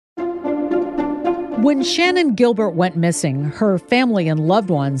When Shannan Gilbert went missing, her family and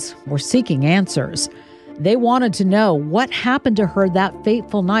loved ones were seeking answers. They wanted to know what happened to her that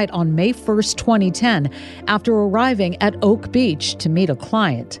fateful night on May 1st, 2010, after arriving at Oak Beach to meet a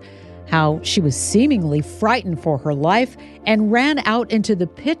client. How she was seemingly frightened for her life and ran out into the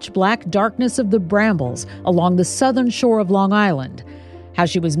pitch-black darkness of the brambles along the southern shore of Long Island. How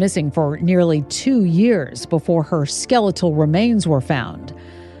she was missing for nearly 2 years before her skeletal remains were found.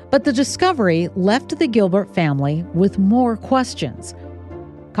 But the discovery left the Gilbert family with more questions.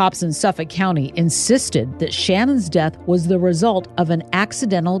 Cops in Suffolk County insisted that Shannan's death was the result of an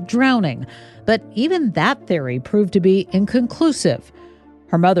accidental drowning, but even that theory proved to be inconclusive.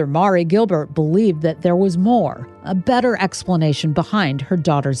 Her mother, Mari Gilbert, believed that there was more, a better explanation behind her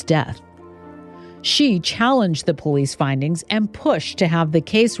daughter's death. She challenged the police findings and pushed to have the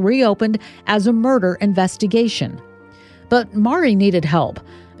case reopened as a murder investigation. But Mari needed help.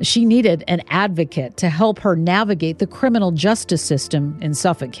 She needed an advocate to help her navigate the criminal justice system in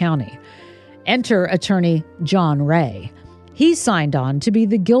Suffolk County. Enter attorney John Ray. He signed on to be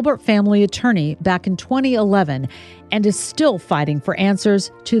the Gilbert family attorney back in 2011 and is still fighting for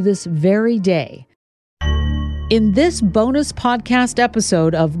answers to this very day. In this bonus podcast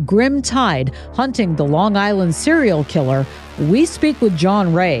episode of Grim Tide, Hunting the Long Island Serial Killer, we speak with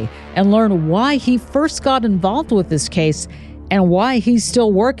John Ray and learn why he first got involved with this case and why he's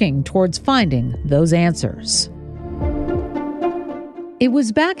still working towards finding those answers. It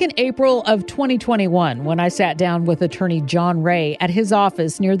was back in April of 2021 when I sat down with attorney John Ray at his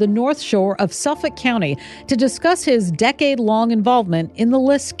office near the North Shore of Suffolk County to discuss his decade-long involvement in the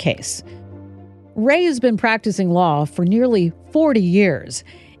Lisk case. Ray has been practicing law for nearly 40 years.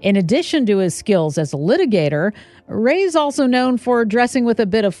 In addition to his skills as a litigator, Ray's also known for dressing with a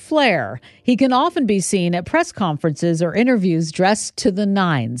bit of flair. He can often be seen at press conferences or interviews dressed to the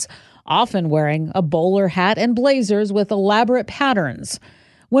nines, often wearing a bowler hat and blazers with elaborate patterns.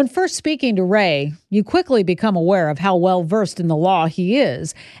 When first speaking to Ray, you quickly become aware of how well-versed in the law he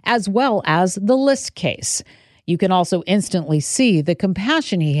is, as well as the Lisk case. You can also instantly see the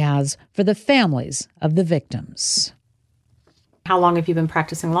compassion he has for the families of the victims. How long have you been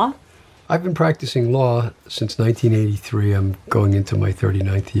practicing law? I've been practicing law since 1983. I'm going into my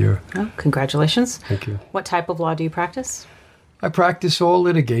 39th year. Oh, congratulations. Thank you. What type of law do you practice? I practice all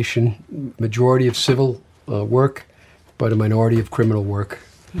litigation, majority of civil work, but a minority of criminal work.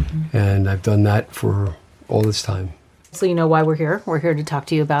 Mm-hmm. And I've done that for all this time. So you know why we're here. We're here to talk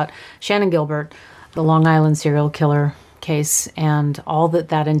to you about Shannan Gilbert, the Long Island serial killer case, and all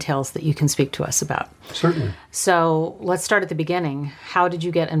that entails that you can speak to us about. Certainly. So let's start at the beginning. How did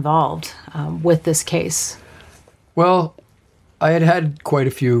you get involved with this case? Well, I had quite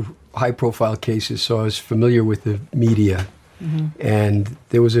a few high-profile cases, so I was familiar with the media. Mm-hmm. And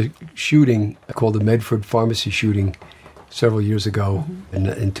there was a shooting called the Medford Pharmacy shooting several years ago, mm-hmm.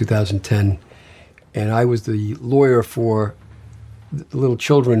 in 2010. And I was the lawyer for the little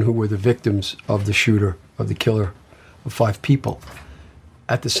children who were the victims of the shooter, of the killer of 5 people.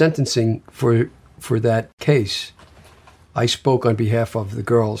 At the sentencing for that case, I spoke on behalf of the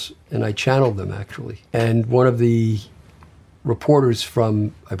girls, and I channeled them, actually. And one of the reporters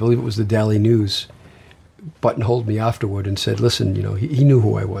from, I believe it was the Daily News, buttonholed me afterward and said, listen, you know, he knew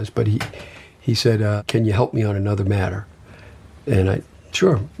who I was, but he said, can you help me on another matter? And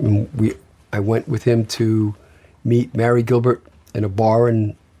sure. I went with him to meet Mari Gilbert in a bar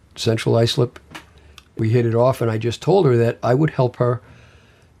in Central Islip. We hit it off, and I just told her that I would help her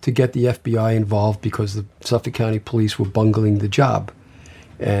to get the FBI involved because the Suffolk County Police were bungling the job.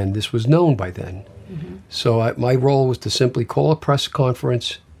 And this was known by then. Mm-hmm. So my role was to simply call a press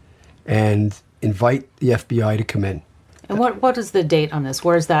conference and invite the FBI to come in. And what is the date on this?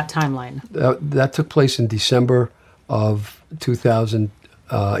 Where's that timeline? That took place in December of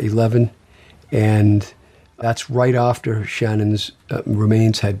 2011, and that's right after Shannan's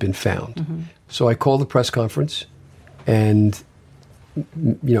remains had been found. Mm-hmm. So I called the press conference, and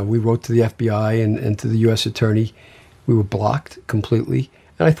we wrote to the FBI and to the U.S. Attorney. We were blocked completely,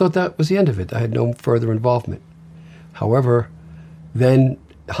 and I thought that was the end of it. I had no further involvement. However, then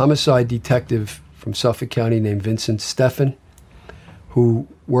a homicide detective from Suffolk County named Vincent Stephan, who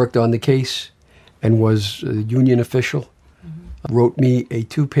worked on the case and was a union official, mm-hmm. wrote me a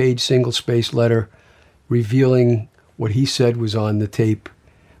 2-page single-spaced letter revealing what he said was on the tape,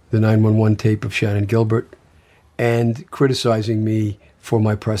 the 911 tape of Shannan Gilbert, and criticizing me for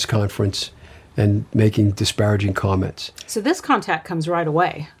my press conference and making disparaging comments. So this contact comes right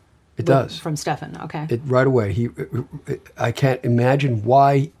away. It does. From Stephan, okay. Right away. I can't imagine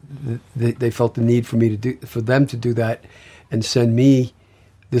why they felt the need for them to do that and send me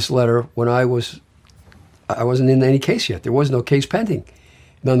this letter when I was I wasn't in any case yet. There was no case pending.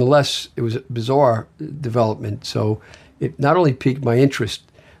 Nonetheless, it was a bizarre development. So it not only piqued my interest,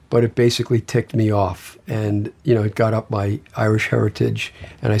 but it basically ticked me off. And, it got up my Irish heritage.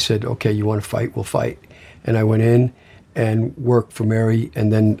 And I said, okay, you want to fight? We'll fight. And I went in and worked for Mary.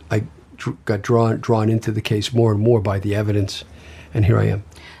 And then I got drawn into the case more and more by the evidence. And here I am.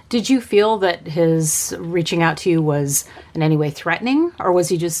 Did you feel that his reaching out to you was in any way threatening, or was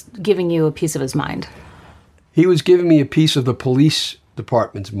he just giving you a piece of his mind? He was giving me a piece of the police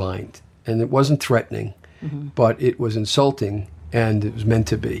department's mind. And it wasn't threatening, but it was insulting, and it was meant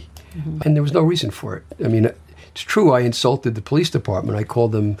to be. And there was no reason for it. I mean, it's true I insulted the police department. I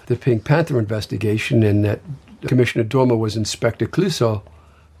called them the Pink Panther investigation, and that Commissioner Dormer was Inspector Clouseau.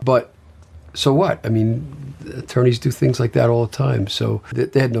 But so what? I mean, attorneys do things like that all the time, so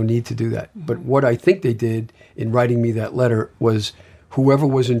they had no need to do that. But what I think they did in writing me that letter was whoever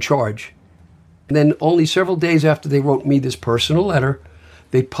was in charge. And then only several days after they wrote me this personal letter,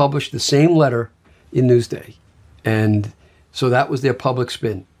 they published the same letter in Newsday. And so that was their public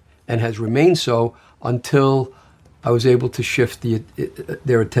spin, and has remained so until I was able to shift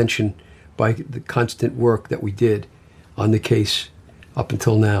their attention by the constant work that we did on the case up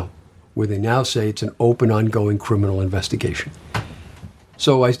until now, where they now say it's an open, ongoing criminal investigation.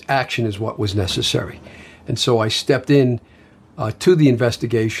 So action is what was necessary. And so I stepped in to the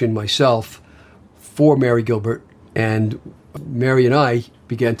investigation myself for Mary Gilbert, and Mary and I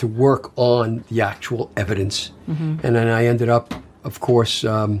began to work on the actual evidence. And then I ended up, of course,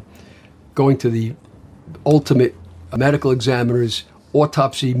 going to the ultimate medical examiner's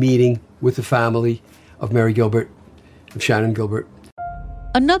autopsy meeting with the family of Mary Gilbert, of Shannan Gilbert.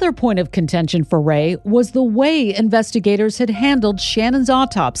 Another point of contention for Ray was the way investigators had handled Shannan's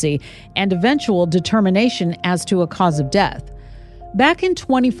autopsy and eventual determination as to a cause of death. Back in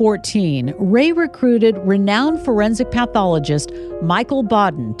 2014, Ray recruited renowned forensic pathologist Michael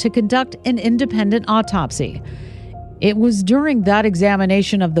Baden to conduct an independent autopsy. It was during that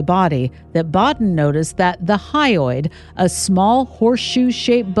examination of the body that Baden noticed that the hyoid, a small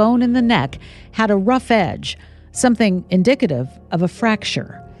horseshoe-shaped bone in the neck, had a rough edge, something indicative of a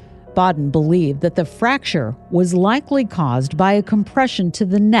fracture. Baden believed that the fracture was likely caused by a compression to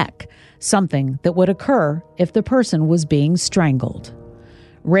the neck, something that would occur if the person was being strangled.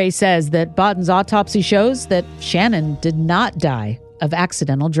 Ray says that Baden's autopsy shows that Shannan did not die of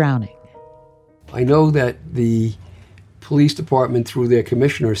accidental drowning. I know that the police department, through their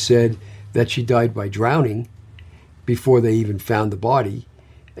commissioner, said that she died by drowning before they even found the body.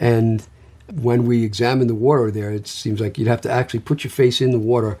 And when we examined the water there, it seems like you'd have to actually put your face in the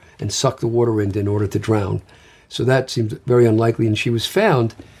water and suck the water in order to drown. So that seems very unlikely. And she was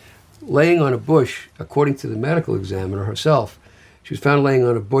found laying on a bush, according to the medical examiner herself. She was found laying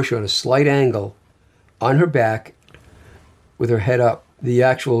on a bush on a slight angle on her back with her head up. The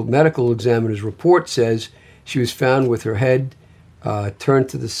actual medical examiner's report says she was found with her head turned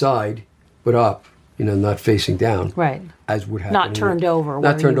to the side, but up, not facing down. Right. As would happen. Not turned over.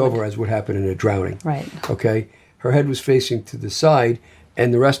 Not turned over as would happen in a drowning. Right. Okay. Her head was facing to the side,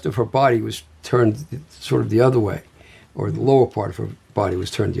 and the rest of her body was turned sort of the other way, or the lower part of her body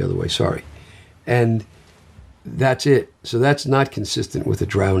was turned the other way, sorry. And that's it. So that's not consistent with a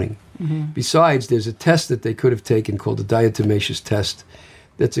drowning. Besides, there's a test that they could have taken called the diatomaceous test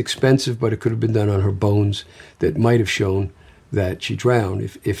that's expensive, but it could have been done on her bones that might have shown that she drowned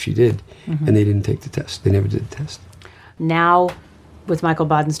if she did. And they didn't take the test. They never did the test. Now, with Michael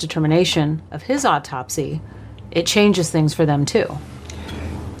Baden's determination of his autopsy, it changes things for them too.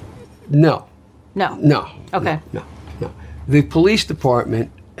 No. No. Okay. No. The police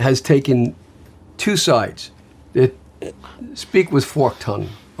department has taken two sides. They speak with forked tongue,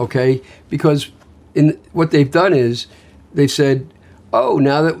 okay? Because what they've done is they've said, oh,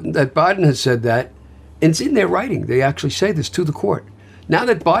 now that Baden has said that, and it's in their writing. They actually say this to the court. Now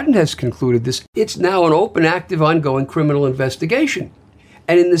that Baden has concluded this, it's now an open, active, ongoing criminal investigation.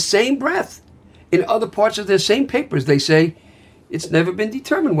 And in the same breath, in other parts of their same papers, they say it's never been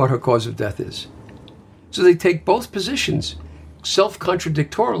determined what her cause of death is. So they take both positions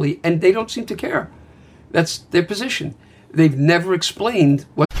self-contradictorily, and they don't seem to care. That's their position. They've never explained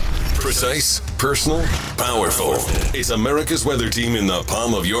what... Precise, personal, powerful. It's America's Weather Team in the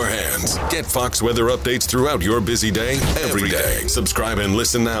palm of your hands. Get Fox weather updates throughout your busy day, every day. Subscribe and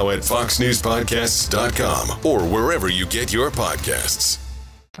listen now at foxnewspodcasts.com or wherever you get your podcasts.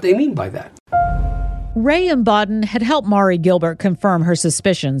 What they mean by that. Ray and Baden had helped Mari Gilbert confirm her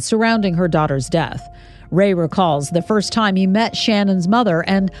suspicions surrounding her daughter's death. Ray recalls the first time he met Shannan's mother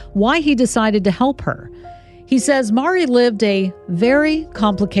and why he decided to help her. He says Mari lived a very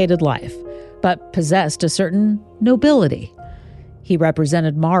complicated life. but possessed a certain nobility. He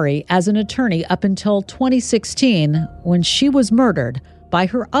represented Mari as an attorney up until 2016 when she was murdered by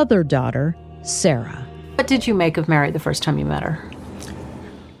her other daughter, Sarah. What did you make of Mary the first time you met her?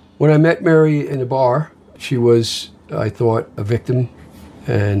 When I met Mary in a bar, she was, I thought, a victim,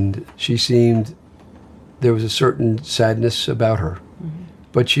 and there was a certain sadness about her. Mm-hmm.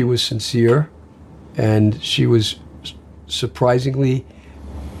 But she was sincere, and she was surprisingly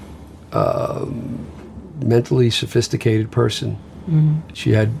mentally sophisticated person.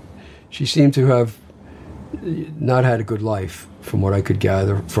 Mm-hmm. She seemed to have not had a good life, from what I could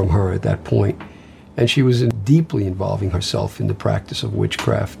gather from her at that point. And she was deeply involving herself in the practice of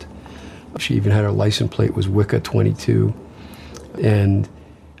witchcraft. She even had her license plate was Wicca 22. And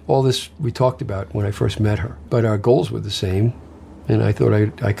all this we talked about when I first met her. But our goals were the same. And I thought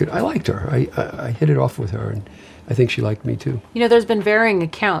I liked her. I hit it off with her, and I think she liked me too. You know, there's been varying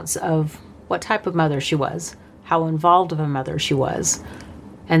accounts of what type of mother she was, how involved of a mother she was,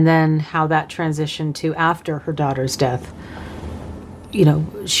 and then how that transitioned to after her daughter's death. You know,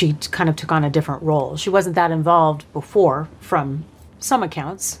 she kind of took on a different role. She wasn't that involved before, from some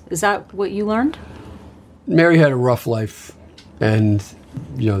accounts. Is that what you learned? Mary had a rough life, and,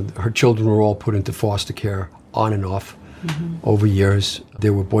 you know, her children were all put into foster care on and off over years.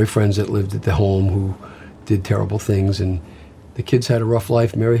 There were boyfriends that lived at the home who did terrible things, and the kids had a rough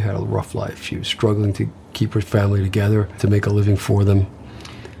life. Mary had a rough life. She was struggling to keep her family together, to make a living for them.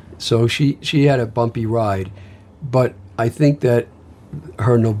 So she had a bumpy ride. But I think that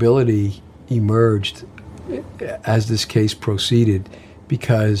her nobility emerged as this case proceeded,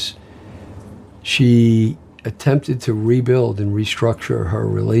 because she attempted to rebuild and restructure her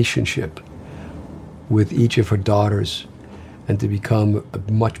relationship with each of her daughters and to become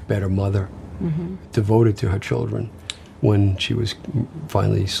a much better mother, devoted to her children, when she was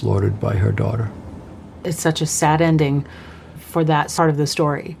finally slaughtered by her daughter. It's such a sad ending for that part of the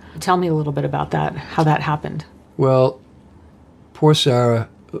story. Tell me a little bit about that, how that happened. Well, poor Sarah,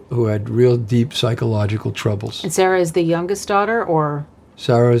 who had real deep psychological troubles. And Sarah is the youngest daughter, or?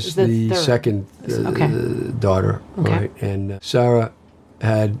 Sarah's the second daughter, okay. Right? And Sarah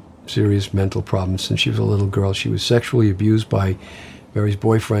had serious mental problems since she was a little girl. She was sexually abused by Mary's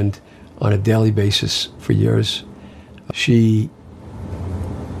boyfriend on a daily basis for years. She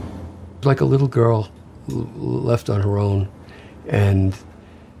was like a little girl left on her own, and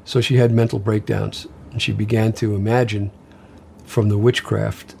so she had mental breakdowns, and she began to imagine from the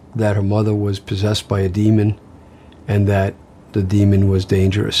witchcraft that her mother was possessed by a demon and that the demon was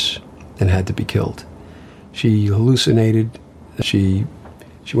dangerous and had to be killed. She hallucinated. She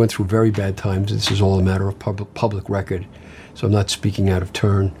went through very bad times. This is all a matter of public record, so I'm not speaking out of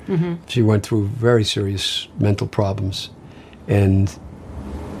turn. Mm-hmm. She went through very serious mental problems. And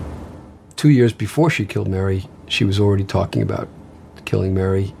 2 years before she killed Mary, she was already talking about killing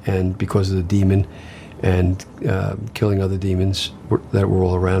Mary, and because of the demon, and killing other demons that were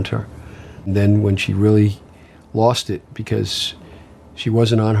all around her. And then when she really lost it, because she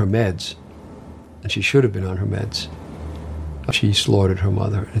wasn't on her meds, and she should have been on her meds, she slaughtered her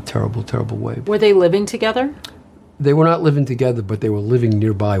mother in a terrible, terrible way. Were they living together? They were not living together, but they were living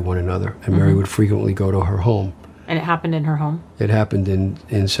nearby one another, and Mary would frequently go to her home. And it happened in her home? It happened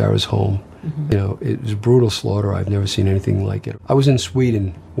in Sarah's home. You know, it was a brutal slaughter. I've never seen anything like it. I was in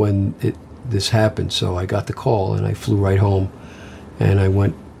Sweden when this happened, so I got the call and I flew right home, and I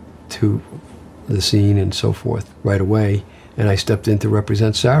went to the scene and so forth right away, and I stepped in to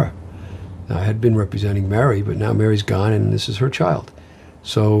represent Sarah. Now, I had been representing Mary, but now Mary's gone and this is her child.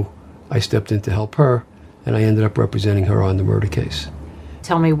 So I stepped in to help her, and I ended up representing her on the murder case.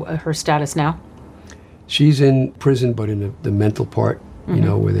 Tell me her status now. She's in prison, but in the mental part, you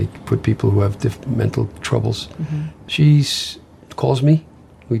know, where they put people who have mental troubles. She calls me,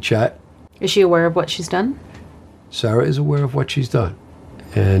 we chat. Is she aware of what she's done? Sarah is aware of what she's done.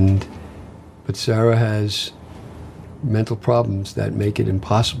 But Sarah has mental problems that make it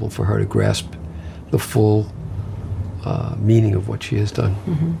impossible for her to grasp the full meaning of what she has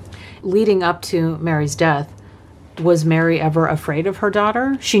done. Leading up to Mary's death, was Mary ever afraid of her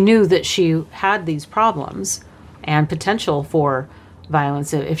daughter? She knew that she had these problems and potential for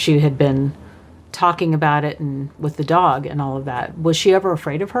violence if she had been talking about it and with the dog and all of that. Was she ever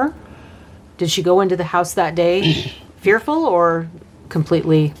afraid of her? Did she go into the house that day fearful or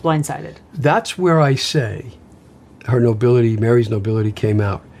completely blindsided? That's where I say her nobility, Mary's nobility, came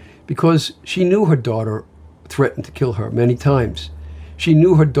out, because she knew her daughter threatened to kill her many times. She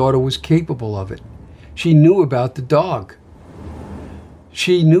knew her daughter was capable of it. She knew about the dog.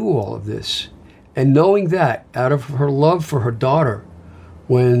 She knew all of this. And knowing that, out of her love for her daughter,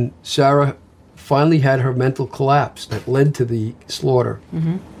 when Sarah finally had her mental collapse that led to the slaughter,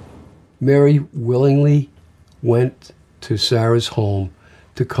 Mary willingly went to Sarah's home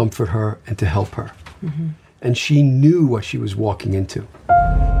to comfort her and to help her. And she knew what she was walking into.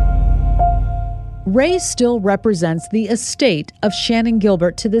 Ray still represents the estate of Shannan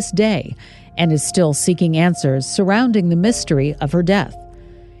Gilbert to this day and is still seeking answers surrounding the mystery of her death.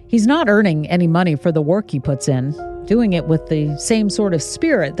 He's not earning any money for the work he puts in, doing it with the same sort of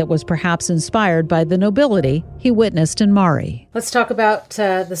spirit that was perhaps inspired by the nobility he witnessed in Mari. Let's talk about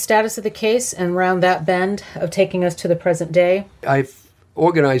the status of the case and round that bend of taking us to the present day. I've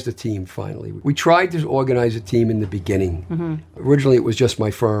organized a team finally. We tried to organize a team in the beginning. Originally it was just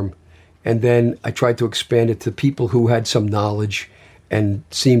my firm, and then I tried to expand it to people who had some knowledge and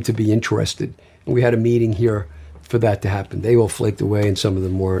seemed to be interested. And we had a meeting here for that to happen. They all flaked away, and some of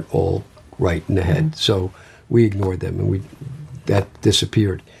them weren't all right in the head. So we ignored them, and that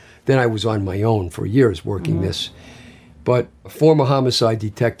disappeared. Then I was on my own for years working this. But a former homicide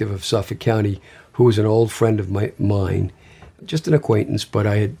detective of Suffolk County, who was an old friend of mine, just an acquaintance, but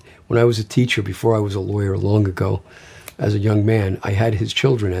when I was a teacher, before I was a lawyer long ago, as a young man, I had his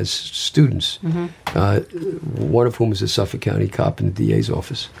children as students, one of whom is a Suffolk County cop in the DA's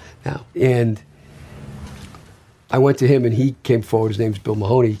office now. And I went to him, and he came forward, his name's Bill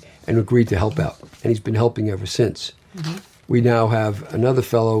Mahoney, and agreed to help out. And he's been helping ever since. We now have another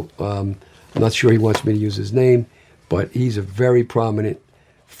fellow, I'm not sure he wants me to use his name, but he's a very prominent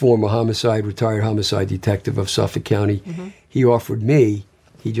former retired homicide detective of Suffolk County. He offered me,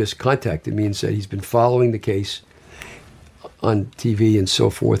 he just contacted me and said he's been following the case on TV and so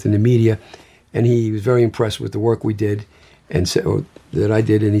forth in the media, and he was very impressed with the work we did and that I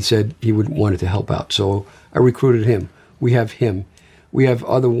did, and he said he wanted to help out. So I recruited him. We have him. We have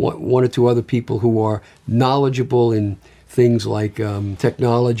one or two other people who are knowledgeable in things like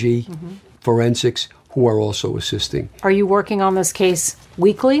technology, forensics, who are also assisting. Are you working on this case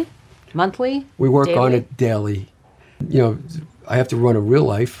weekly, monthly? We work daily? on it daily. You know, I have to run a real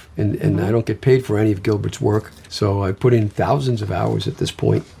life, and I don't get paid for any of Gilbert's work. So I put in thousands of hours at this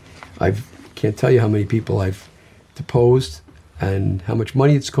point. I can't tell you how many people I've deposed and how much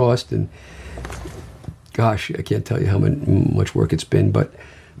money it's cost. And gosh, I can't tell you how much work it's been. But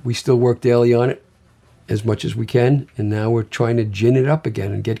we still work daily on it as much as we can. And now we're trying to gin it up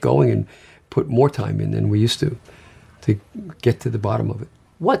again and get going and put more time in than we used to get to the bottom of it.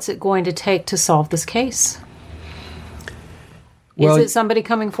 What's it going to take to solve this case? Well, is it somebody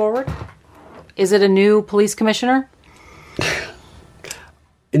coming forward? Is it a new police commissioner?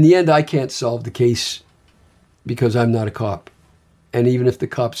 In the end, I can't solve the case because I'm not a cop. And even if the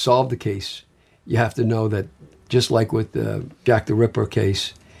cops solve the case, you have to know that just like with the Jack the Ripper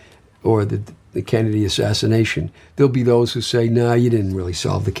case or the Kennedy assassination, there'll be those who say, nah, you didn't really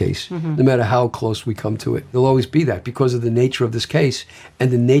solve the case, no matter how close we come to it. There'll always be that because of the nature of this case and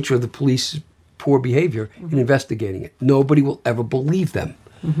the nature of the police's poor behavior in investigating it. Nobody will ever believe them.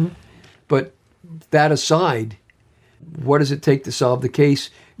 But that aside, what does it take to solve the case?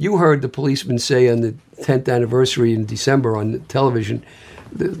 You heard the policeman say on the 10th anniversary in December on the television,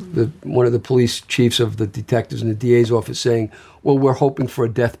 one of the police chiefs of the detectives in the DA's office saying, well, we're hoping for a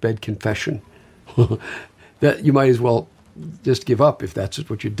deathbed confession. That you might as well just give up if that's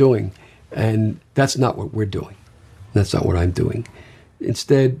what you're doing. And that's not what we're doing. That's not what I'm doing.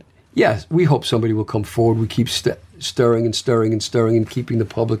 Instead, yes, we hope somebody will come forward. We keep stirring and stirring and stirring and keeping the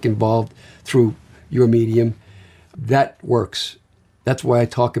public involved through your medium. That works. That's why I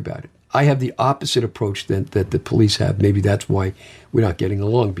talk about it. I have the opposite approach that the police have. Maybe that's why we're not getting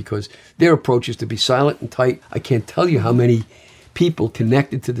along, because their approach is to be silent and tight. I can't tell you how many people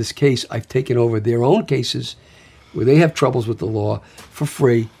connected to this case I've taken over their own cases where they have troubles with the law for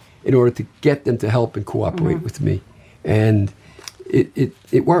free in order to get them to help and cooperate with me. And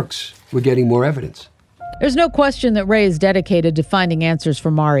it works. We're getting more evidence. There's no question that Ray is dedicated to finding answers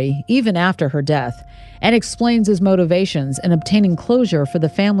for Mari, even after her death, and explains his motivations in obtaining closure for the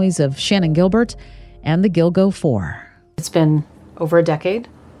families of Shannan Gilbert and the Gilgo Four. It's been over a decade.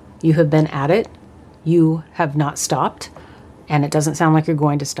 You have been at it. You have not stopped, and it doesn't sound like you're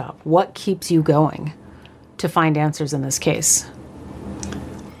going to stop. What keeps you going to find answers in this case?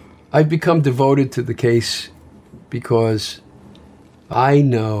 I've become devoted to the case because I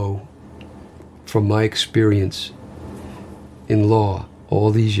know from my experience in law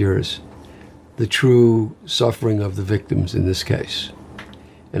all these years the true suffering of the victims in this case.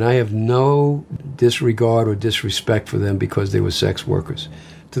 And I have no disregard or disrespect for them because they were sex workers.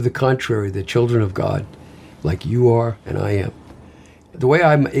 To the contrary, they're children of God, like you are and I am. The way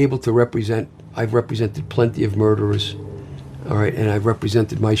I'm able to represent, I've represented plenty of murderers. All right, and I've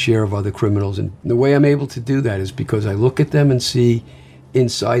represented my share of other criminals. And the way I'm able to do that is because I look at them and see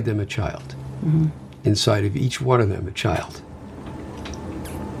inside them a child. Mm-hmm. Inside of each one of them a child.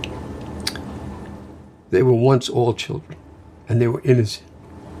 They were once all children, and they were innocent.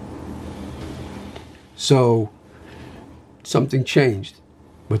 So something changed,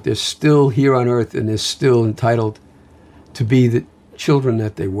 but they're still here on earth, and they're still entitled to be the children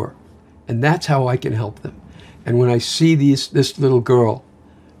that they were. And that's how I can help them. And when I see this little girl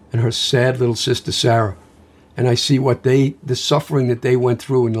and her sad little sister Sarah, and I see the suffering that they went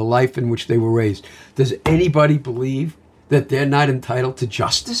through and the life in which they were raised, does anybody believe that they're not entitled to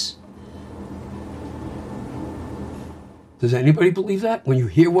justice? Does anybody believe that when you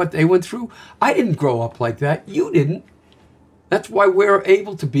hear what they went through? I didn't grow up like that. You didn't. That's why we're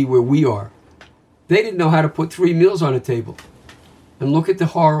able to be where we are. They didn't know how to put 3 meals on a table. And look at the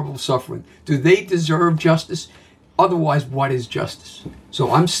horrible suffering. Do they deserve justice? Otherwise, what is justice?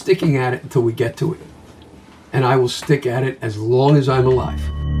 So I'm sticking at it until we get to it. And I will stick at it as long as I'm alive.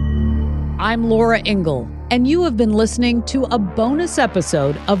 I'm Laura Ingle, and you have been listening to a bonus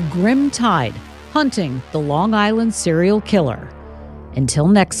episode of Grim Tide, Hunting the Long Island Serial Killer. Until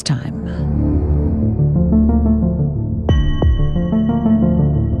next time.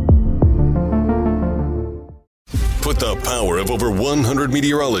 Put the power of over 100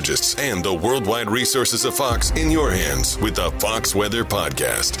 meteorologists and the worldwide resources of Fox in your hands with the Fox Weather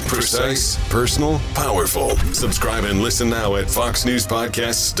Podcast. Precise, personal, powerful. Subscribe and listen now at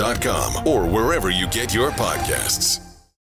foxnewspodcasts.com or wherever you get your podcasts.